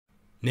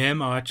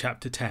Nehemiah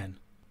chapter 10.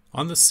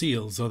 On the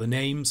seals are the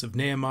names of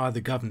Nehemiah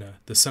the governor,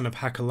 the son of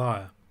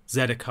Hakaliah,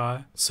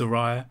 Zedekiah,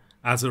 Sariah,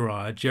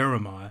 Azariah,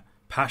 Jeremiah,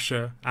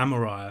 Pashur,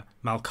 Amariah,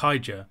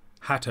 Malchijah,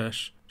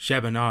 Hattush,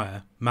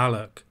 Shebaniah,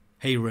 Malach,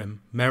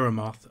 Harim,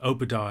 Meremoth,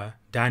 Obadiah,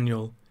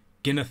 Daniel,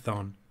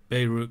 Ginnethon,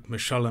 Baruch,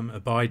 Meshullam,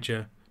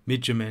 Abijah,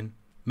 Mijamin,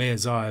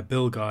 Maaziah,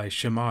 Bilgai,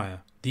 Shemaiah.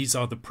 These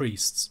are the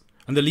priests.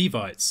 And the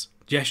Levites,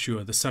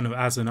 Jeshua the son of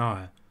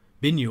Azaniah,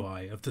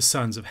 Binnui of the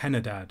sons of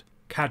Henadad,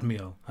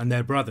 Kadmiel, and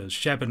their brothers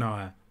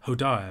Shebaniah,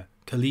 Hodiah,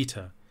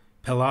 Kelita,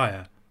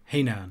 Peliah,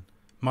 Hanan,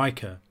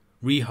 Micah,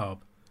 Rehob,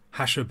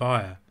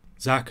 Hashabiah,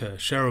 Zachar,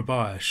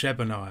 Sherebiah,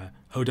 Shebaniah,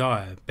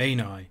 Hodiah,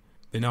 Bani,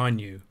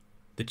 Beninu,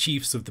 the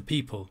chiefs of the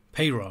people,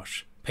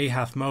 Parosh,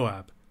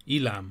 Pahath-Moab,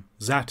 Elam,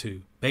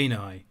 Zatu,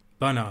 Bani,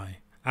 Bunai,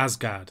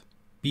 Asgad,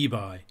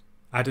 Bebai,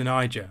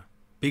 Adonijah,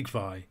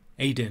 Bigvai,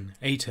 Adin,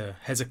 Ater,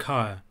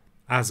 Hezekiah,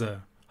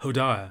 Azar,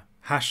 Hodiah,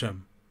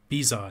 Hashem,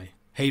 Bezai,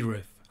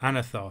 Harith,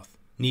 Anathoth,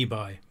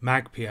 Nebai,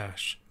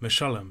 Magpiash,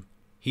 Meshullam,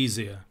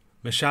 Heziah,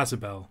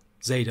 Meshazabel,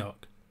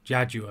 Zadok,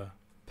 Jadua,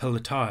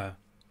 Pelatiah,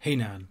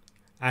 Hanan,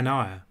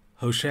 Aniah,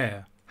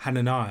 Hoshea,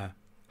 Hananiah,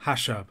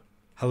 Hashab,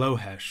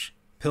 Halohesh,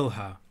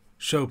 Pilha,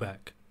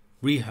 Shobek,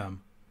 Rehum,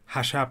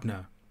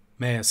 Hashabnah,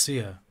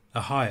 Maaseiah,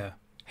 Ahiah,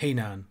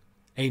 Hanan,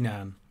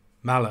 Anan,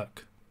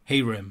 Malach,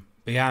 Harim,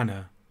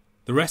 Baana.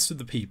 The rest of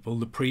the people,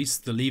 the priests,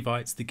 the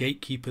Levites, the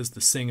gatekeepers, the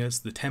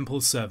singers, the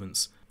temple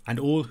servants, and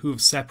all who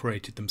have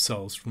separated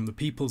themselves from the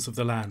peoples of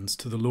the lands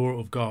to the law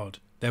of God,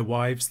 their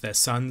wives, their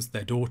sons,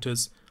 their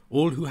daughters,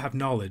 all who have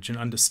knowledge and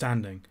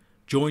understanding,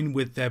 join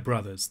with their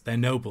brothers, their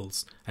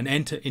nobles, and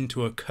enter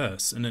into a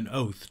curse and an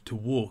oath to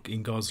walk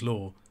in God's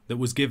law that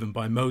was given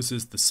by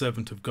Moses the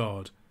servant of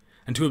God,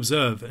 and to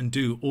observe and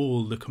do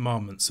all the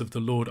commandments of the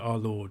Lord our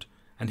Lord,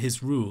 and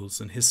his rules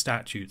and his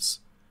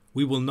statutes.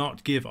 We will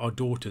not give our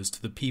daughters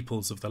to the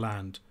peoples of the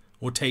land,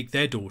 or take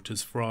their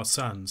daughters for our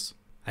sons.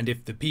 And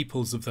if the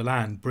peoples of the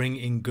land bring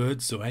in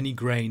goods or any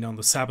grain on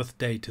the Sabbath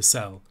day to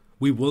sell,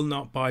 we will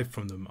not buy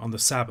from them on the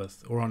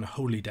Sabbath or on a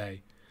holy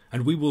day,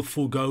 and we will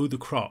forego the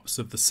crops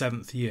of the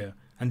 7th year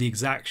and the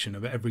exaction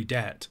of every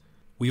debt.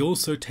 We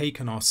also take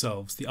on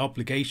ourselves the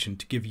obligation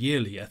to give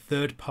yearly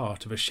 1/3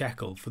 part of a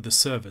shekel for the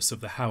service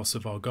of the house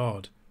of our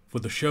God, for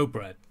the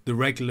showbread, the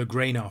regular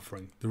grain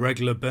offering, the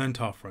regular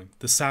burnt offering,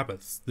 the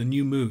Sabbaths, the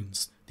new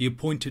moons, the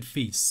appointed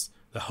feasts,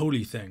 the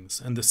holy things,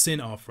 and the sin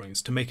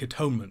offerings to make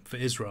atonement for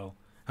Israel,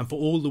 and for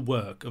all the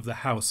work of the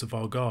house of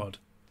our God.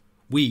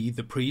 We,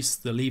 the priests,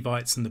 the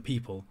Levites, and the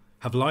people,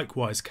 have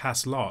likewise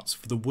cast lots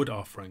for the wood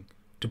offering,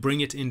 to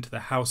bring it into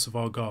the house of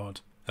our God,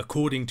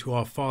 according to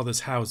our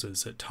fathers'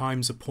 houses at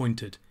times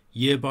appointed,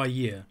 year by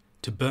year,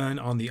 to burn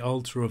on the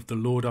altar of the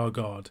Lord our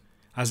God,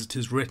 as it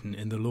is written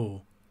in the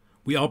law.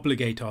 We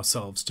obligate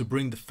ourselves to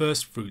bring the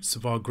firstfruits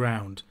of our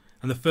ground,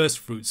 and the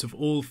firstfruits of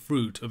all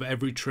fruit of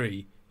every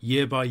tree,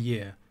 year by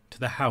year, to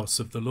the house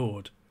of the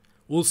Lord.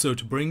 Also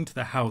to bring to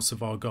the house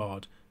of our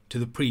God, to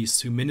the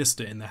priests who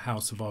minister in the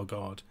house of our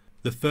God,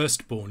 the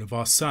firstborn of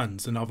our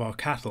sons and of our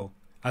cattle,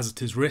 as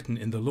it is written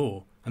in the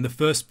law, and the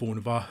firstborn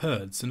of our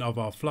herds and of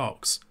our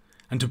flocks,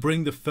 and to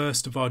bring the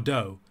first of our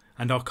dough,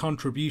 and our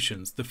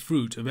contributions, the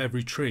fruit of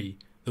every tree,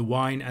 the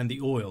wine and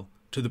the oil,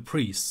 to the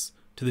priests,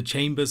 to the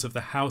chambers of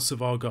the house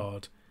of our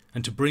God,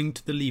 and to bring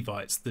to the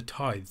Levites the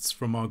tithes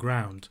from our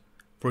ground.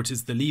 For it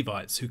is the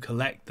Levites who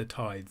collect the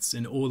tithes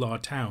in all our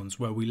towns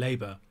where we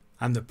labour.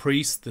 And the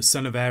priest, the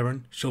son of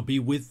Aaron, shall be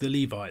with the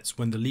Levites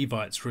when the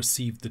Levites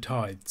receive the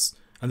tithes.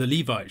 And the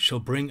Levites shall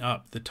bring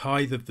up the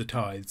tithe of the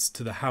tithes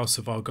to the house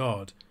of our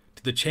God,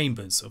 to the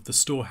chambers of the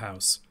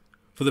storehouse.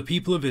 For the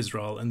people of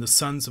Israel and the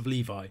sons of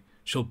Levi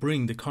shall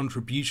bring the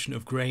contribution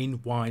of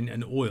grain, wine,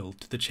 and oil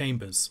to the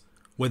chambers,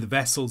 where the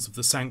vessels of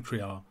the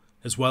sanctuary are,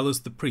 as well as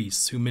the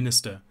priests who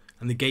minister,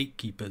 and the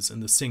gatekeepers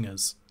and the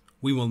singers.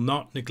 We will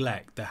not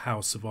neglect the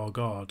house of our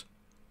God.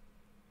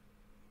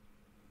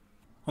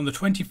 On the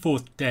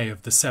 24th day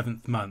of the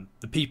 7th month,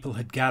 the people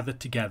had gathered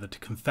together to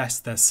confess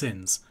their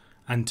sins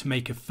and to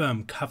make a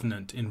firm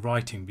covenant in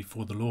writing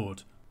before the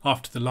Lord.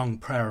 After the long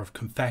prayer of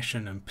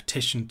confession and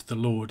petition to the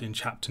Lord in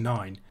chapter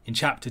 9, in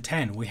chapter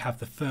 10 we have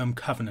the firm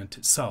covenant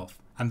itself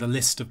and the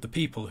list of the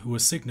people who were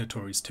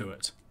signatories to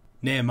it.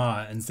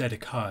 Nehemiah and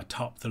Zedekiah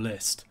top the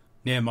list.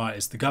 Nehemiah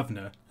is the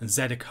governor, and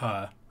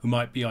Zedekiah, who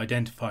might be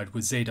identified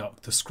with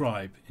Zadok the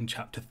scribe in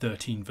chapter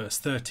 13 verse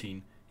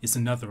 13, is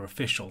another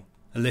official.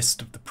 A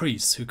list of the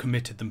priests who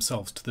committed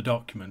themselves to the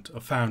document are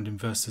found in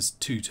verses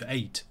 2 to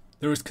 8.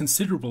 There is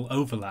considerable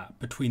overlap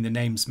between the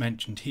names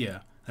mentioned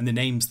here and the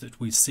names that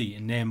we see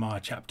in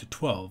Nehemiah chapter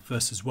 12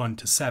 verses 1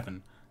 to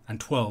 7 and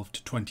 12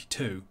 to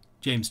 22.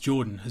 James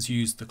Jordan has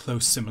used the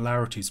close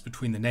similarities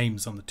between the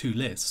names on the two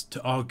lists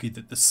to argue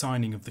that the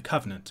signing of the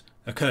covenant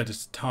occurred at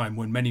a time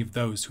when many of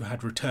those who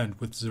had returned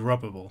with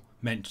Zerubbabel,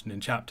 mentioned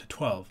in chapter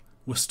 12,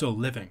 were still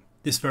living.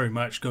 This very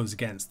much goes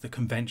against the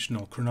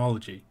conventional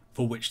chronology,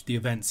 for which the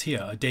events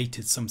here are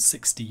dated some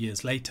 60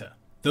 years later.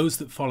 Those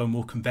that follow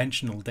more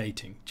conventional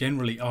dating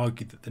generally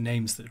argue that the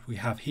names that we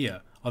have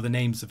here are the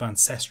names of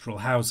ancestral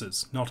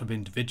houses, not of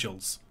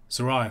individuals.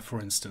 Seraiah, for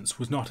instance,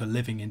 was not a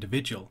living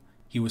individual.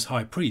 He was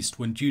high priest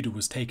when Judah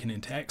was taken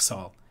into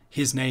exile.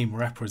 His name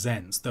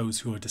represents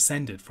those who are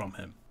descended from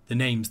him. The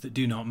names that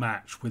do not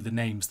match with the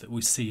names that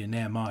we see in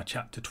Nehemiah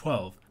chapter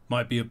 12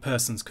 might be of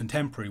persons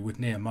contemporary with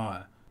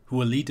Nehemiah, who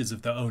were leaders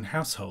of their own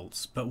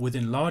households, but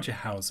within larger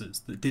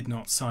houses that did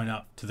not sign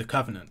up to the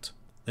covenant.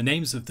 The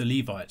names of the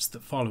Levites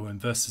that follow in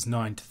verses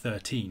 9 to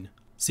 13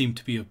 seem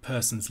to be of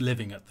persons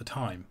living at the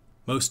time.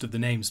 Most of the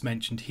names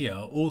mentioned here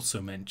are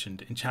also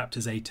mentioned in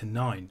chapters 8 and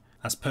 9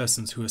 as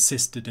persons who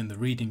assisted in the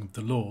reading of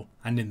the law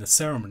and in the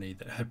ceremony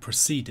that had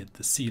preceded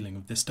the sealing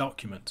of this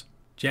document.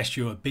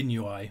 Jeshua,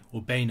 Binnui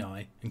or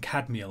Bani, and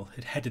Kadmiel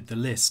had headed the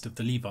list of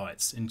the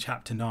Levites in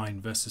chapter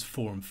 9 verses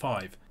 4 and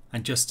 5,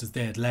 and just as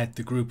they had led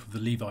the group of the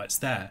Levites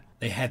there,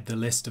 they head the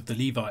list of the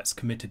Levites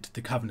committed to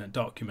the covenant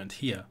document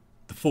here.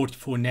 The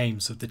 44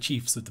 names of the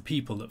chiefs of the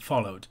people that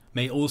followed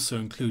may also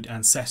include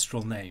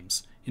ancestral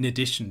names, in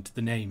addition to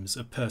the names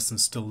of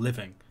persons still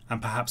living,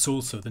 and perhaps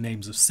also the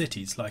names of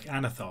cities like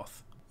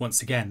Anathoth.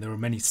 Once again, there are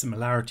many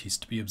similarities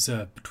to be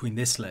observed between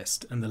this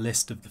list and the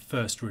list of the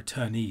first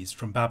returnees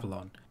from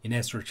Babylon in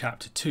Ezra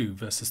chapter 2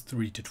 verses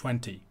 3 to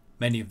 20.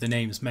 Many of the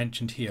names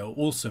mentioned here are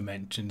also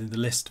mentioned in the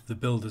list of the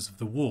builders of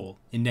the wall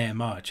in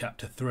Nehemiah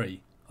chapter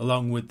 3.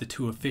 Along with the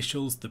 2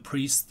 officials, the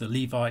priests, the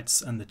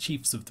Levites, and the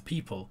chiefs of the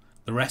people,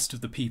 the rest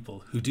of the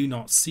people who do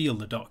not seal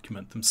the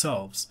document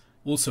themselves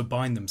also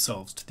bind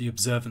themselves to the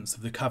observance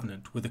of the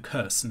covenant with a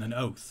curse and an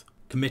oath,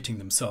 committing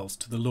themselves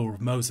to the law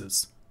of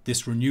Moses.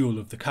 This renewal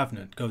of the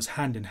covenant goes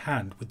hand in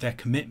hand with their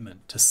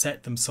commitment to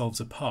set themselves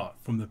apart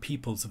from the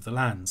peoples of the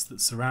lands that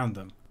surround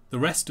them. The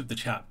rest of the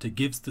chapter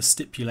gives the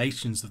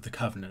stipulations of the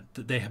covenant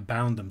that they have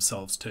bound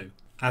themselves to.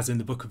 As in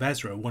the book of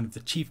Ezra, one of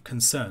the chief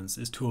concerns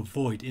is to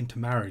avoid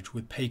intermarriage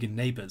with pagan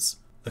neighbours.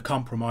 The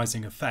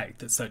compromising effect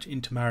that such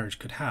intermarriage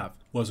could have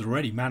was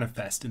already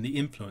manifest in the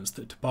influence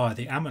that Tobiah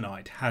the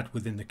Ammonite had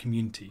within the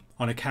community,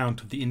 on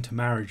account of the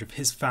intermarriage of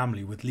his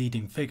family with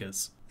leading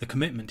figures. The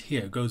commitment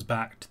here goes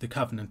back to the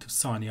covenant of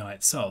Sinai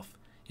itself,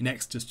 in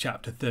Exodus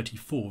chapter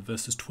 34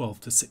 verses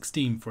 12 to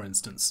 16 for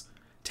instance.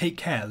 Take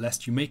care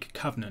lest you make a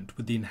covenant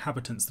with the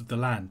inhabitants of the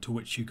land to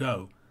which you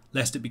go,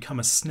 lest it become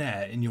a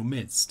snare in your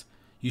midst.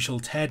 You shall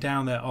tear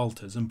down their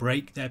altars and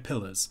break their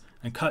pillars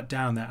and cut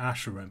down their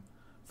asherim.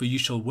 For you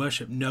shall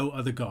worship no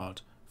other God,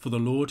 for the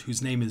Lord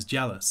whose name is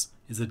jealous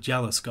is a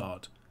jealous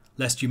God,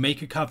 lest you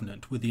make a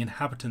covenant with the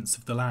inhabitants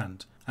of the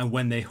land, and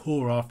when they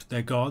whore after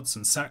their gods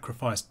and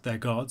sacrifice to their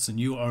gods, and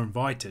you are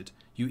invited,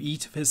 you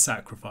eat of his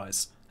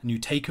sacrifice, and you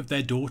take of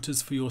their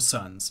daughters for your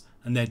sons,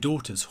 and their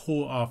daughters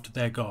whore after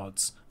their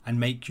gods, and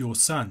make your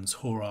sons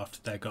whore after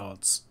their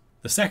gods.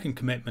 The second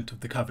commitment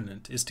of the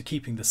covenant is to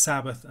keeping the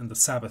Sabbath and the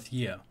Sabbath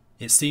year.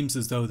 It seems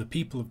as though the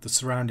people of the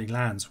surrounding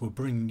lands were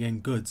bringing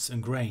in goods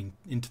and grain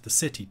into the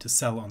city to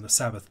sell on the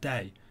Sabbath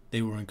day.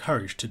 They were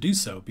encouraged to do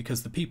so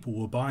because the people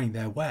were buying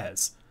their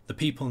wares. The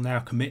people now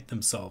commit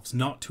themselves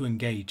not to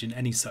engage in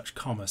any such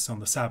commerce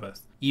on the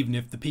Sabbath, even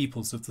if the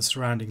peoples of the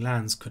surrounding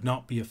lands could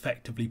not be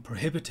effectively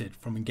prohibited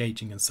from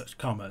engaging in such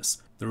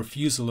commerce. The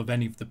refusal of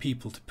any of the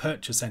people to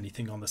purchase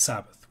anything on the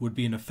Sabbath would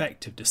be an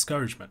effective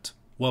discouragement.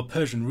 While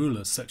Persian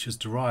rulers such as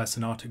Darius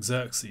and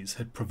Artaxerxes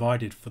had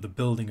provided for the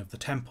building of the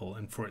temple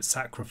and for its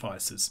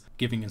sacrifices,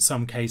 giving in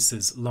some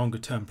cases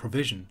longer-term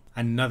provision,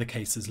 and in other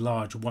cases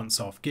large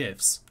once-off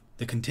gifts,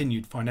 the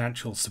continued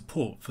financial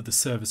support for the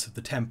service of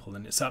the temple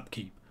and its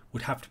upkeep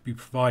would have to be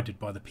provided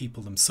by the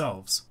people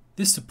themselves.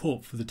 This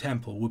support for the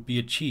temple would be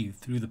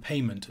achieved through the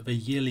payment of a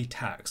yearly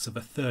tax of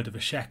 1/3 of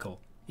a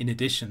shekel. In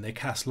addition, they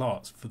cast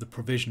lots for the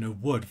provision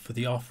of wood for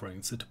the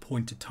offerings at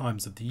appointed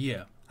times of the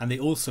year, and they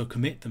also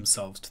commit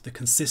themselves to the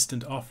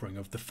consistent offering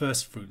of the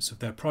firstfruits of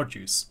their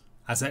produce.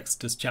 As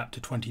Exodus chapter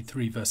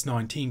 23 verse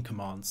 19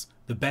 commands,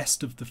 the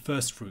best of the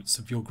firstfruits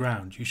of your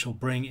ground you shall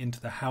bring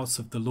into the house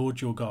of the Lord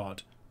your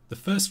God. The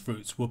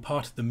firstfruits were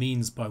part of the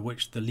means by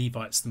which the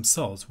Levites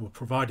themselves were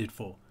provided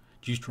for.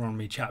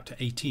 Deuteronomy chapter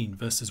 18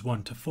 verses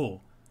 1 to 4.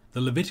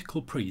 The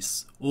Levitical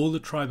priests, all the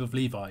tribe of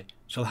Levi,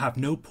 shall have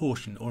no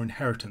portion or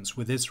inheritance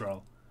with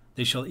Israel.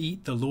 They shall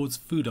eat the Lord's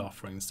food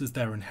offerings as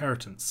their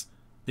inheritance.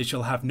 They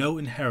shall have no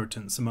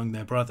inheritance among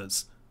their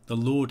brothers. The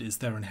Lord is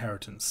their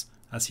inheritance,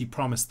 as he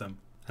promised them.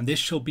 And this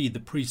shall be the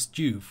priest's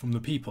due from the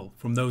people,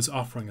 from those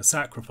offering a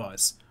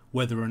sacrifice,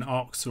 whether an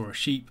ox or a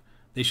sheep.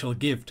 They shall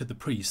give to the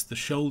priest the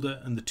shoulder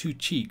and the 2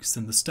 cheeks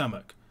and the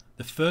stomach,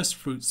 the first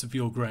fruits of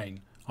your grain,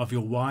 of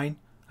your wine,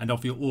 and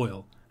of your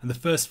oil, and the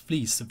first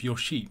fleece of your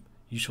sheep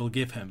you shall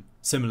give him.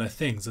 Similar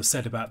things are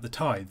said about the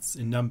tithes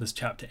in Numbers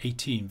chapter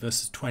 18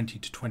 verses 20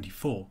 to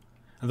 24.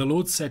 And the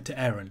Lord said to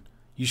Aaron,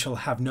 You shall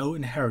have no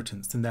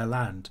inheritance in their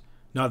land,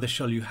 neither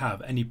shall you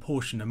have any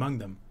portion among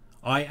them.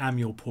 I am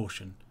your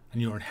portion,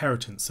 and your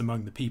inheritance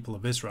among the people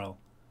of Israel.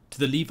 To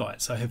the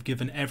Levites I have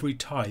given every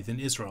tithe in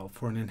Israel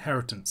for an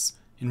inheritance,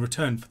 in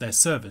return for their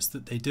service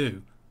that they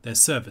do, their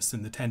service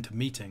in the tent of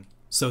meeting,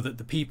 so that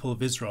the people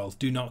of Israel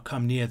do not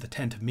come near the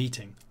tent of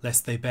meeting,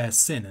 lest they bear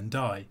sin and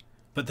die.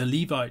 But the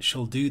Levites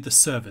shall do the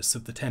service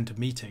of the tent of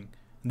meeting,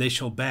 and they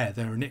shall bear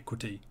their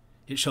iniquity.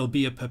 It shall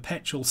be a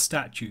perpetual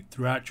statute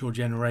throughout your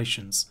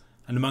generations,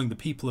 and among the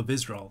people of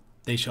Israel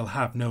they shall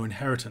have no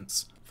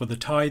inheritance. For the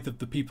tithe of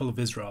the people of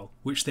Israel,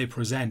 which they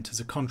present as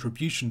a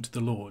contribution to the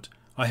Lord,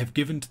 I have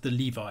given to the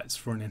Levites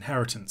for an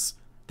inheritance.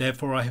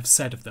 Therefore I have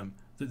said of them,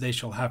 that they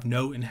shall have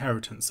no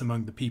inheritance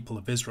among the people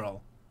of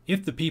Israel.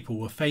 If the people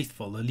were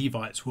faithful, the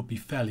Levites would be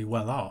fairly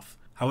well off.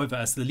 However,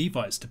 as the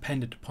Levites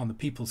depended upon the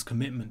people's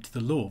commitment to the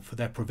law for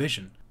their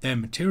provision, their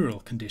material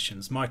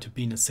conditions might have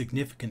been a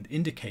significant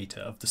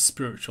indicator of the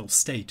spiritual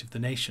state of the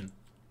nation.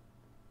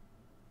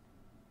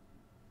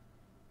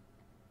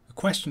 A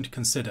question to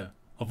consider.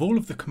 Of all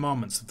of the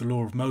commandments of the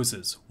law of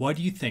Moses, why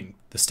do you think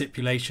the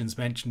stipulations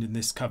mentioned in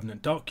this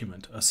covenant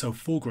document are so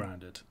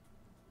foregrounded?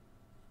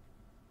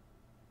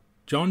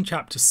 John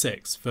chapter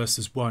 6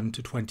 verses 1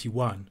 to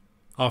 21.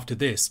 After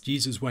this,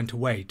 Jesus went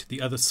away to the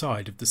other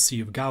side of the Sea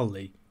of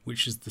Galilee,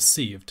 which is the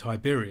Sea of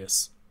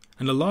Tiberias.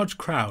 And a large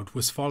crowd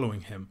was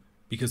following him,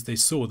 because they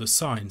saw the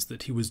signs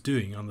that he was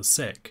doing on the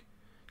sick.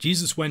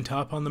 Jesus went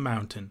up on the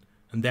mountain,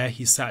 and there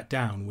he sat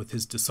down with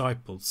his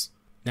disciples.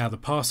 Now the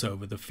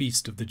Passover, the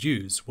feast of the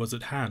Jews, was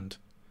at hand.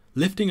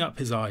 Lifting up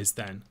his eyes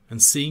then,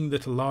 and seeing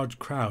that a large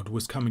crowd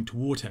was coming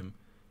toward him,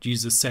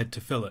 Jesus said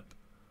to Philip,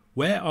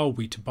 "Where are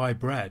we to buy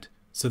bread,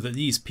 so that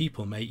these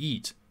people may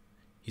eat?"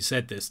 He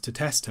said this to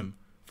test him,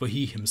 for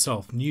he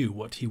himself knew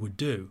what he would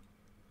do.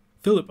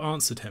 Philip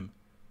answered him,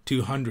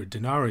 200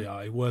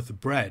 denarii worth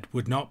of bread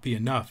would not be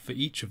enough for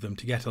each of them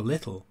to get a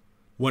little.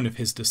 One of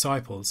his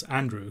disciples,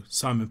 Andrew,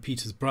 Simon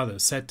Peter's brother,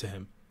 said to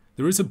him,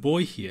 "There is a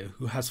boy here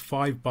who has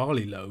 5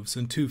 barley loaves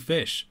and 2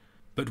 fish,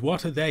 but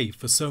what are they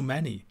for so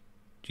many?"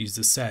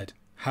 Jesus said,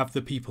 "Have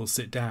the people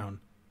sit down."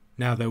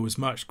 Now there was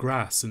much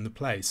grass in the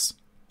place.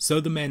 So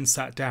the men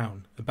sat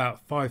down,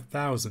 about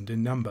 5,000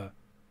 in number.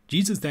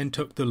 Jesus then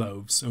took the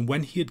loaves, and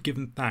when he had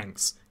given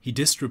thanks, he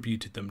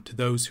distributed them to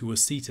those who were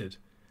seated.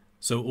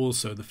 So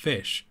also the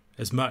fish,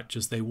 as much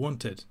as they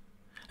wanted.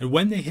 And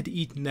when they had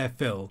eaten their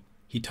fill,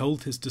 he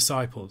told his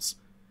disciples,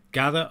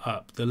 "Gather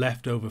up the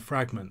leftover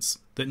fragments,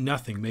 that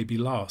nothing may be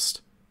lost."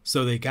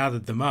 So they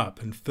gathered them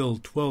up and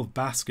filled 12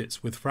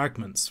 baskets with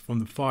fragments from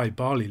the 5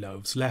 barley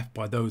loaves left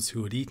by those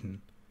who had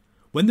eaten.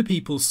 When the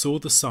people saw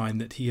the sign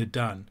that he had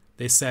done,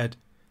 they said,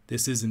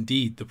 "This is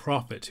indeed the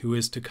prophet who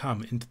is to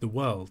come into the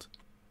world."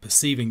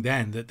 Perceiving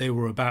then that they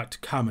were about to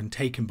come and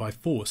take him by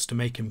force to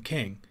make him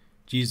king,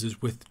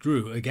 Jesus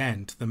withdrew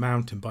again to the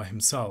mountain by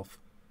himself.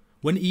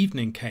 When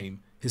evening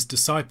came, his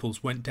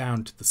disciples went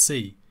down to the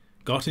sea,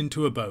 got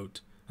into a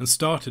boat, and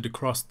started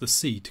across the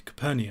sea to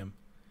Capernaum.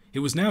 It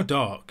was now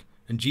dark,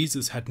 and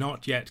Jesus had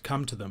not yet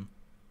come to them.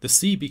 The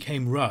sea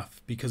became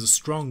rough because a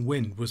strong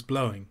wind was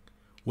blowing.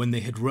 When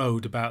they had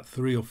rowed about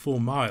 3 or 4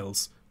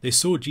 miles, they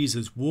saw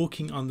Jesus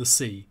walking on the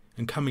sea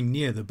and coming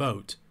near the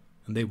boat,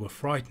 and they were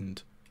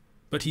frightened.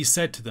 But he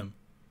said to them,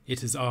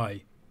 "It is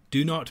I.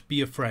 Do not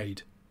be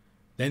afraid."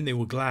 Then they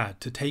were glad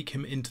to take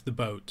him into the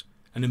boat,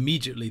 and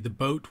immediately the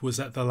boat was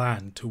at the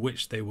land to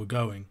which they were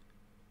going.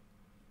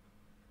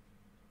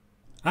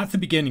 At the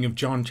beginning of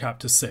John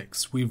chapter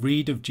 6, we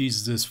read of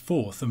Jesus'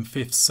 4th and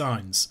 5th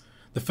signs.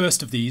 The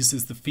first of these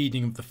is the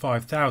feeding of the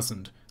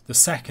 5,000, the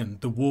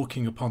second the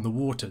walking upon the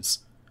waters.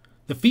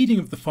 The feeding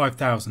of the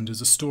 5,000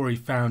 is a story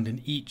found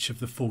in each of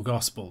the 4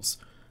 Gospels.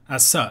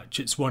 As such,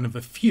 it's one of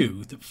a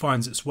few that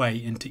finds its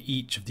way into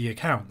each of the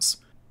accounts.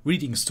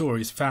 Reading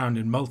stories found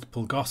in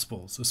multiple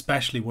Gospels,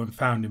 especially when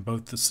found in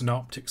both the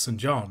Synoptics and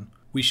John,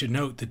 we should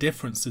note the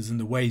differences in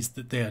the ways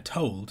that they are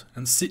told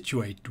and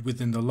situated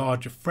within the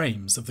larger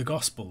frames of the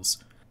Gospels.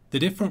 The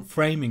different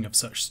framing of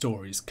such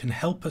stories can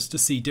help us to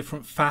see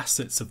different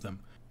facets of them.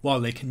 While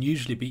they can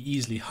usually be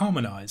easily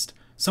harmonized,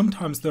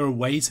 sometimes there are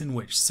ways in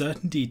which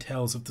certain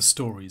details of the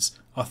stories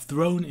are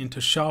thrown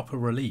into sharper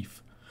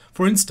relief.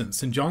 For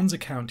instance, in John's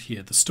account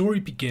here, the story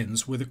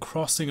begins with a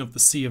crossing of the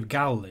Sea of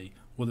Galilee,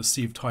 or the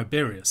Sea of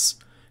Tiberias.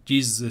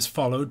 Jesus is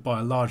followed by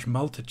a large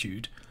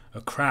multitude,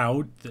 a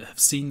crowd that have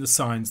seen the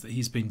signs that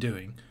he's been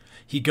doing.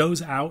 He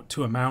goes out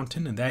to a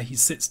mountain, and there he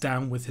sits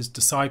down with his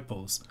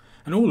disciples,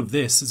 and all of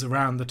this is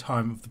around the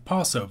time of the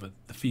Passover,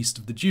 the feast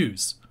of the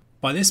Jews.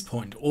 By this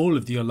point, all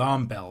of the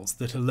alarm bells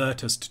that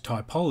alert us to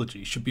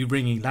typology should be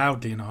ringing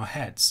loudly in our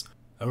heads.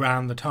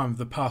 Around the time of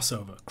the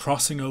Passover,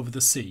 crossing over the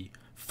sea,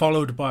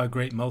 followed by a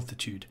great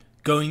multitude,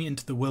 going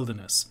into the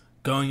wilderness,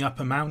 going up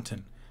a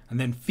mountain, and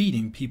then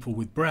feeding people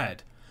with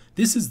bread.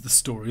 This is the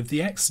story of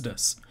the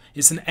Exodus.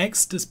 It's an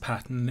Exodus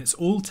pattern, and it's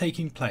all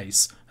taking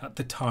place at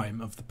the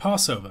time of the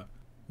Passover.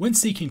 When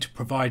seeking to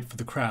provide for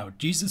the crowd,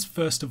 Jesus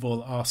first of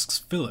all asks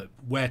Philip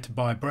where to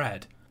buy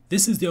bread.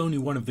 This is the only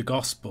one of the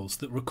Gospels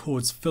that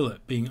records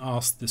Philip being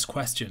asked this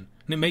question,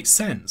 and it makes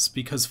sense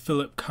because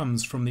Philip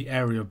comes from the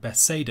area of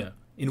Bethsaida,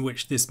 in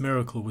which this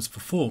miracle was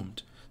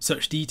performed.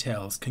 Such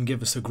details can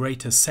give us a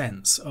greater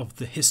sense of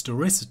the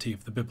historicity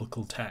of the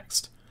biblical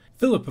text.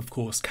 Philip, of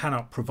course,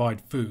 cannot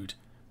provide food,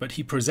 but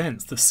he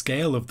presents the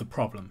scale of the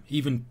problem.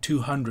 Even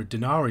 200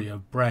 denarii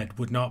of bread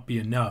would not be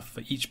enough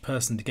for each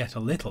person to get a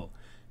little.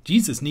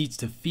 Jesus needs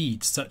to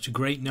feed such a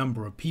great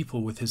number of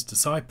people with his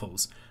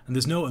disciples, and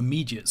there's no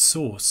immediate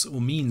source or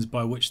means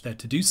by which they're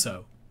to do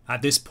so.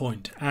 At this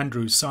point,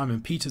 Andrew,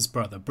 Simon Peter's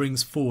brother,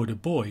 brings forward a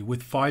boy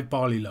with 5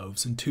 barley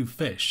loaves and 2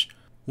 fish.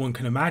 One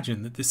can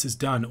imagine that this is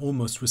done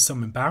almost with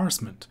some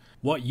embarrassment.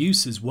 What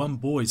use is one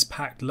boy's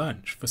packed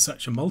lunch for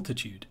such a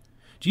multitude?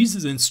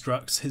 Jesus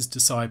instructs his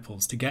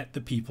disciples to get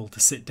the people to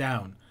sit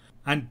down,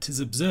 and it is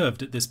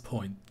observed at this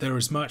point there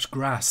is much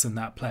grass in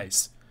that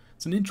place.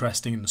 It's an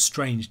interesting and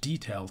strange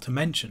detail to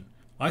mention.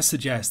 I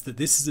suggest that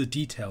this is a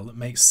detail that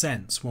makes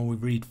sense when we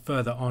read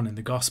further on in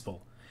the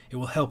Gospel. It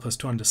will help us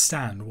to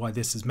understand why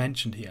this is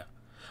mentioned here.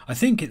 I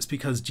think it's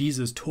because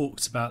Jesus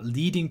talks about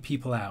leading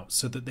people out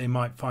so that they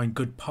might find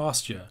good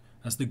pasture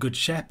as the good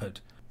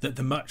shepherd, that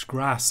the much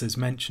grass is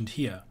mentioned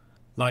here.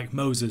 Like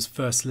Moses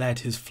first led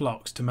his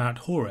flocks to Mount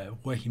Horeb,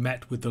 where he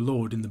met with the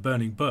Lord in the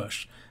burning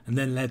bush, and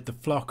then led the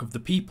flock of the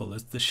people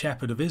as the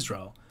shepherd of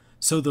Israel,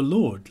 so the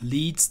Lord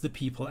leads the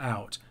people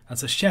out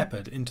as a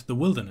shepherd into the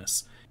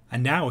wilderness,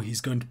 and now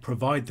he's going to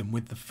provide them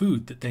with the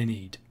food that they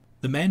need.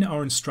 The men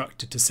are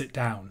instructed to sit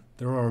down.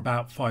 There are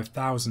about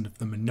 5,000 of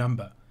them in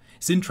number.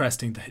 It's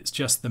interesting that it's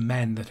just the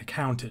men that are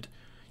counted.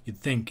 You'd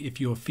think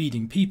if you were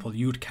feeding people,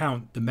 you would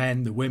count the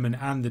men, the women,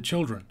 and the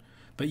children,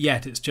 but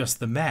yet it's just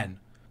the men.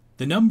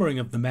 The numbering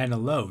of the men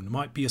alone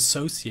might be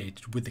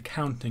associated with the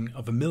counting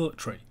of a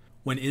military.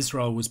 When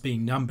Israel was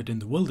being numbered in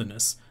the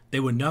wilderness, they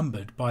were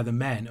numbered by the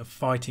men of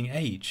fighting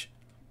age.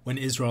 When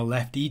Israel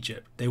left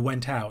Egypt, they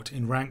went out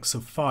in ranks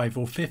of 5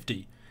 or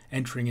 50,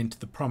 entering into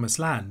the promised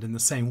land in the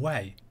same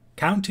way.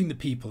 Counting the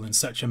people in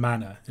such a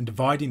manner and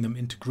dividing them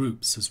into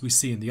groups, as we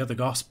see in the other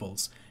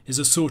Gospels, is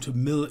a sort of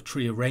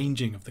military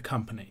arranging of the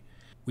company.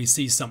 We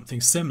see something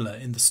similar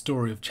in the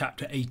story of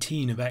chapter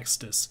 18 of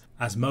Exodus,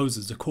 as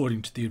Moses,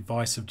 according to the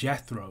advice of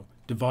Jethro,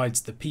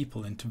 divides the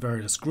people into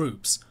various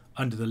groups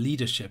under the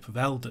leadership of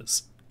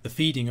elders. The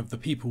feeding of the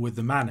people with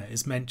the manna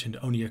is mentioned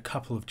only a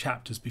couple of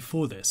chapters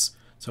before this,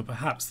 so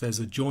perhaps there's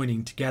a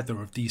joining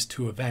together of these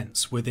two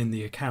events within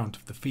the account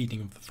of the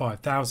feeding of the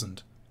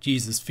 5,000.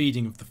 Jesus'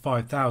 feeding of the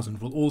 5,000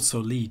 will also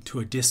lead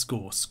to a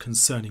discourse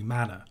concerning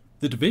manna.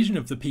 The division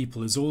of the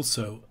people is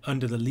also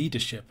under the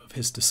leadership of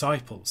his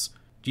disciples.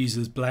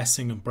 Jesus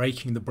blessing and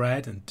breaking the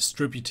bread and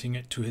distributing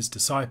it to his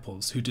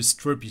disciples, who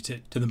distribute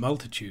it to the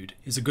multitude,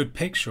 is a good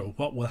picture of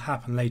what will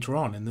happen later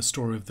on in the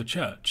story of the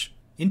church.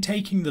 In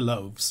taking the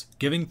loaves,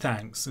 giving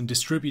thanks and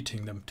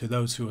distributing them to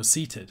those who are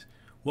seated,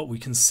 what we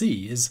can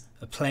see is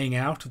a playing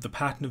out of the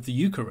pattern of the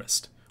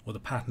Eucharist, or the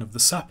pattern of the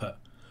supper.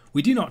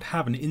 We do not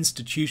have an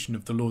institution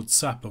of the Lord's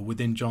Supper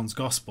within John's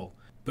Gospel,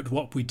 but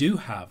what we do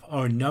have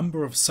are a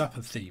number of supper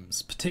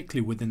themes,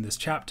 particularly within this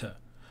chapter.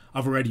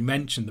 I've already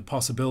mentioned the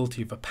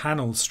possibility of a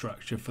panel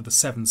structure for the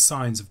 7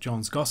 signs of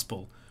John's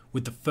Gospel,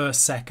 with the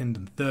first, second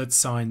and third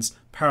signs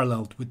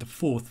paralleled with the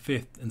fourth,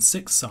 fifth and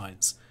sixth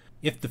signs.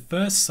 If the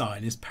first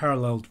sign is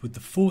paralleled with the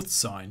fourth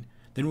sign,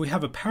 then we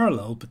have a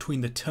parallel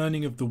between the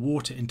turning of the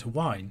water into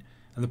wine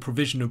and the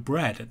provision of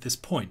bread at this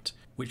point,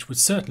 which would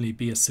certainly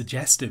be a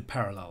suggestive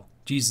parallel.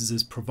 Jesus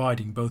is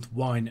providing both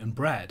wine and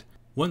bread.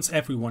 Once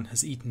everyone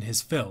has eaten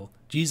his fill,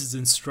 Jesus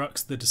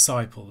instructs the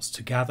disciples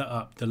to gather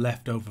up the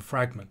leftover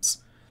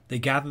fragments. They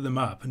gather them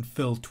up and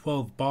fill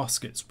 12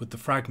 baskets with the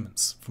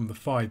fragments from the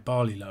 5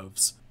 barley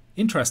loaves.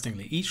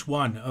 Interestingly, each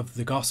one of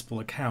the Gospel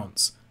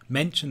accounts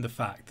mention the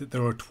fact that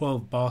there are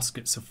 12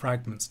 baskets of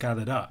fragments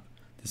gathered up.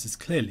 This is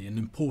clearly an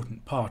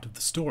important part of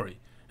the story,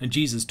 and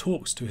Jesus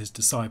talks to his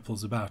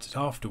disciples about it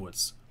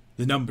afterwards.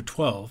 The number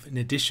 12, in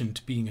addition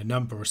to being a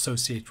number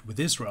associated with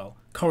Israel,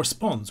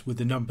 corresponds with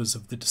the numbers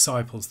of the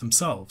disciples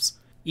themselves.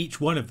 Each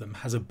one of them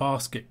has a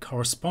basket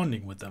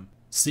corresponding with them.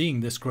 Seeing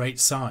this great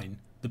sign,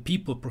 the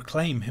people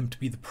proclaim him to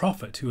be the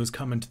prophet who has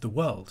come into the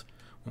world.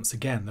 Once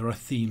again, there are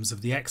themes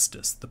of the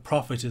Exodus. The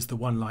prophet is the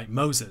one like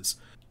Moses.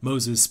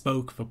 Moses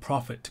spoke of a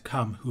prophet to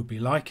come who would be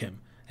like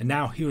him, and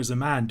now here is a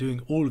man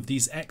doing all of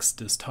these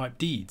Exodus-type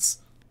deeds.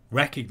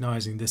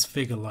 Recognizing this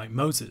figure like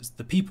Moses,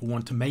 the people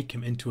want to make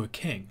him into a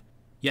king.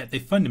 Yet they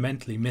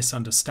fundamentally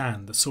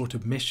misunderstand the sort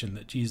of mission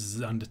that Jesus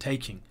is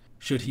undertaking.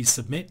 Should he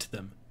submit to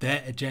them,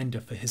 their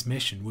agenda for his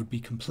mission would be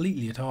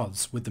completely at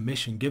odds with the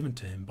mission given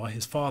to him by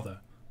his Father.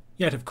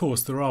 Yet, of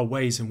course, there are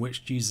ways in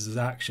which Jesus'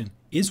 action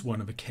is one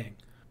of a king.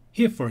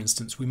 Here, for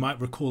instance, we might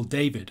recall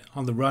David,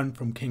 on the run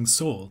from King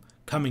Saul,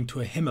 coming to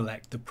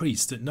Ahimelech the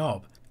priest at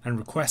Nob, and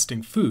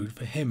requesting food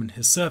for him and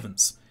his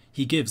servants.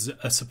 He gives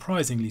a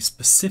surprisingly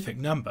specific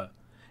number.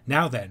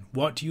 Now then,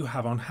 what do you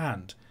have on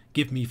hand?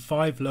 Give me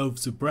 5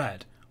 loaves of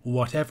bread, or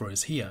whatever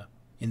is here.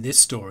 In this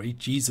story,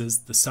 Jesus,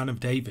 the son of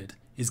David,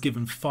 is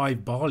given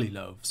 5 barley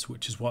loaves,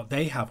 which is what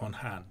they have on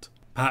hand.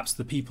 Perhaps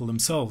the people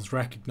themselves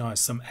recognize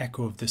some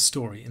echo of this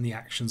story in the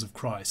actions of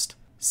Christ.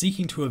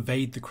 Seeking to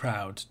evade the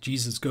crowd,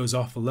 Jesus goes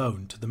off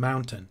alone to the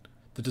mountain.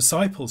 The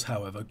disciples,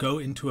 however, go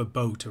into a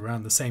boat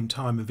around the same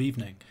time of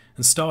evening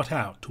and start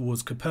out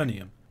towards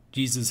Capernaum.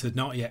 Jesus had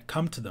not yet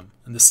come to them,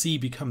 and the sea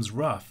becomes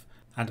rough,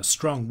 and a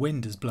strong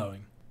wind is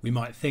blowing. We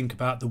might think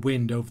about the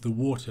wind over the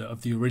water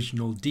of the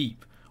original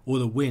deep, or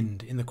the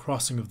wind in the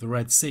crossing of the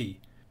Red Sea.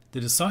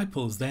 The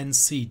disciples then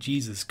see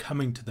Jesus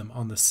coming to them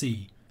on the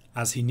sea.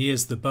 As he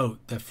nears the boat,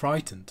 they're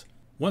frightened.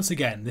 Once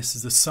again, this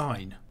is a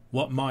sign.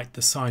 What might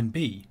the sign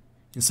be?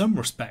 In some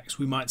respects,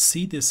 we might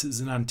see this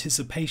as an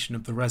anticipation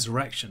of the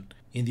resurrection.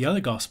 In the other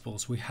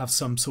Gospels, we have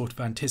some sort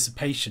of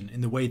anticipation in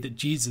the way that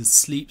Jesus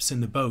sleeps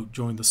in the boat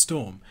during the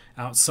storm.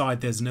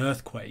 Outside there's an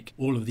earthquake.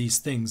 All of these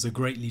things are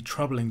greatly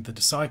troubling the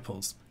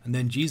disciples. And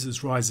then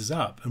Jesus rises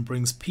up and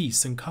brings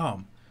peace and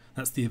calm.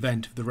 That's the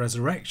event of the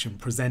resurrection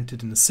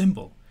presented in a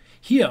symbol.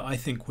 Here I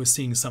think we're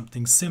seeing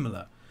something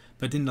similar,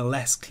 but in a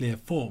less clear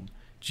form.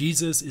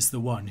 Jesus is the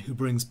one who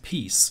brings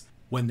peace.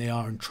 When they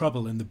are in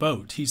trouble in the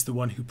boat, he's the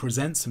one who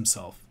presents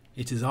himself.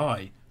 It is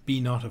I,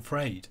 be not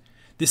afraid.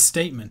 This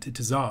statement, it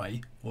is I,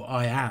 or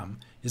I am,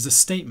 is a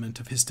statement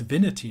of his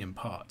divinity in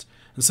part,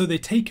 and so they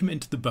take him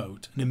into the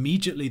boat, and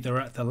immediately they're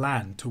at the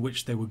land to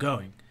which they were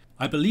going.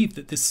 I believe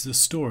that this is a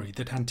story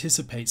that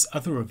anticipates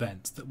other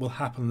events that will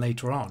happen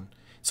later on.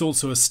 It's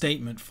also a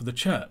statement for the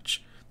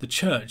church. The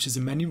church is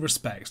in many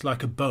respects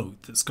like a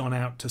boat that's gone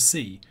out to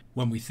sea.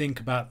 When we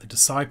think about the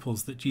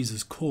disciples that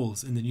Jesus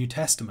calls in the New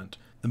Testament,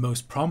 the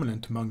most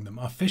prominent among them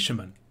are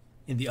fishermen.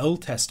 In the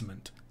Old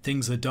Testament,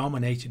 things are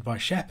dominated by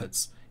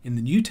shepherds. In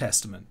the New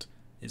Testament,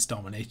 it's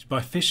dominated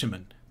by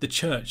fishermen. The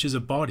church is a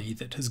body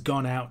that has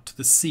gone out to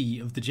the sea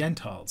of the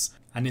Gentiles,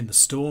 and in the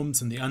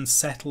storms and the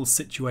unsettled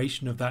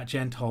situation of that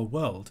Gentile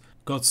world,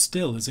 God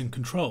still is in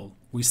control.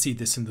 We see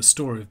this in the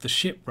story of the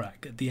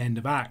shipwreck at the end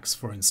of Acts,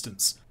 for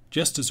instance,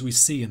 just as we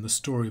see in the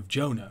story of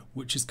Jonah,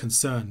 which is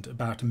concerned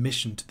about a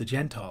mission to the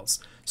Gentiles.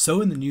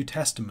 So in the New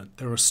Testament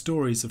there are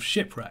stories of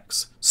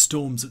shipwrecks,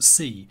 storms at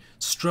sea,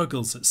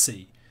 struggles at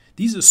sea.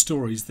 These are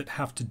stories that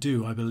have to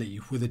do, I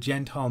believe, with a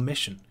Gentile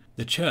mission.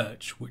 The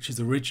church, which is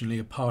originally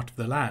a part of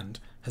the land,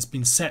 has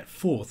been set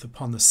forth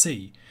upon the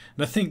sea,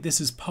 and I think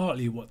this is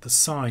partly what the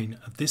sign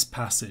of this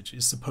passage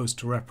is supposed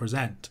to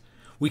represent.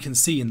 We can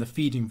see in the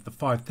feeding of the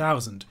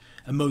 5,000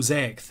 a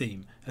Mosaic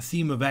theme, a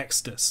theme of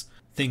Exodus,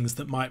 things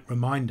that might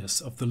remind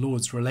us of the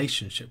Lord's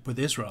relationship with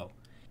Israel.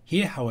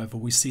 Here, however,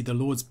 we see the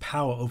Lord's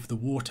power over the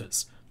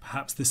waters.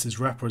 Perhaps this is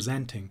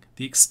representing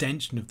the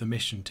extension of the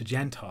mission to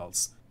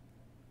Gentiles.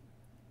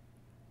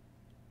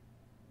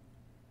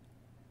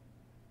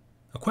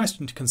 A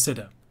question to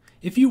consider.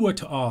 If you were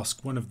to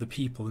ask one of the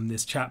people in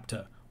this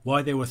chapter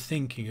why they were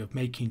thinking of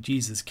making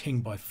Jesus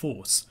king by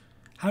force,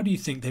 how do you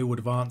think they would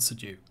have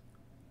answered you?